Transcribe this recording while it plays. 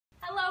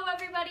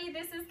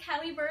everybody, this is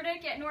Kelly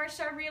Burdick at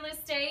NORCHAR Real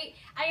Estate.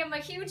 I am a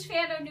huge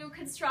fan of new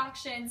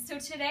construction, so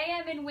today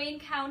I'm in Wayne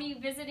County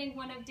visiting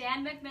one of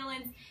Dan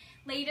McMillan's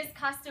latest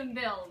custom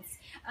builds.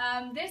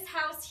 This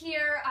house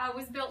here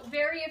was built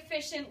very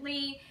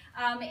efficiently.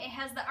 It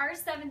has the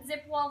R7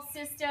 zip wall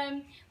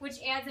system, which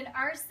adds an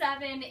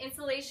R7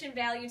 insulation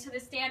value to the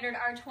standard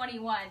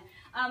R21.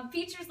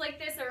 Features like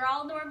this are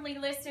all normally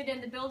listed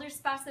in the builder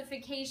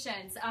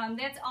specifications.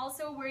 That's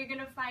also where you're going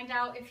to find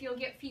out if you'll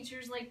get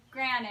features like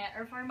granite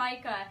or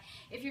formica,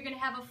 if you're going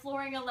to have a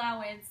flooring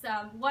allowance,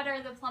 what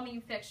are the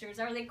plumbing fixtures,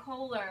 are they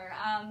Kohler,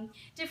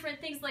 different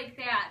things like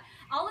that.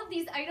 All of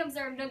these items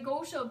are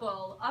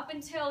negotiable up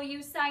until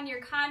you sign your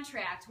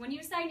contract. When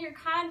you sign your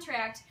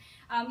contract,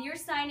 you're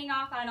signing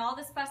off on all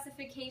the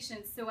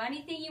specifications, so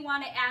anything you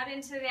want to add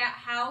into that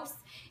house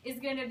is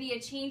going to be a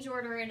change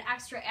order and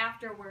extra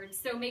afterwards.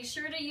 So make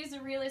sure to use a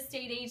real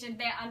estate agent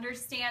that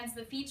understands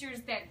the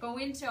features that go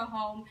into a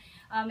home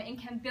and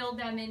can build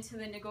them into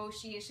the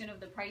negotiation of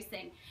the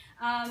pricing.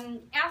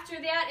 After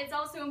that, it's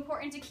also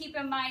important to keep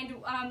in mind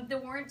the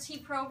warranty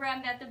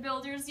program that the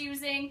builder's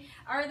using.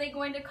 Are they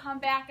going to come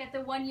back at the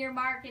 1-year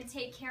mark and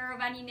take care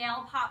of any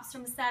nail pops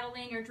from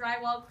settling or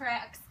drywall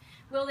cracks?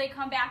 Will they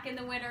come back in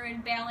the winter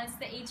and balance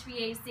the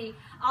HVAC?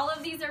 All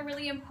of these are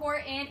really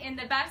important, and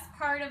the best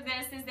part of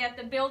this is that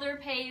the builder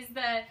pays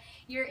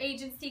your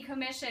agency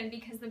commission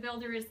because the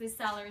builder is the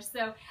seller.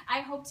 So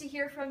I hope to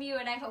hear from you,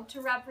 and I hope to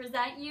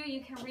represent you.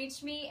 You can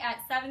reach me at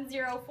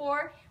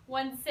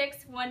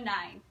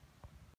 704-1619.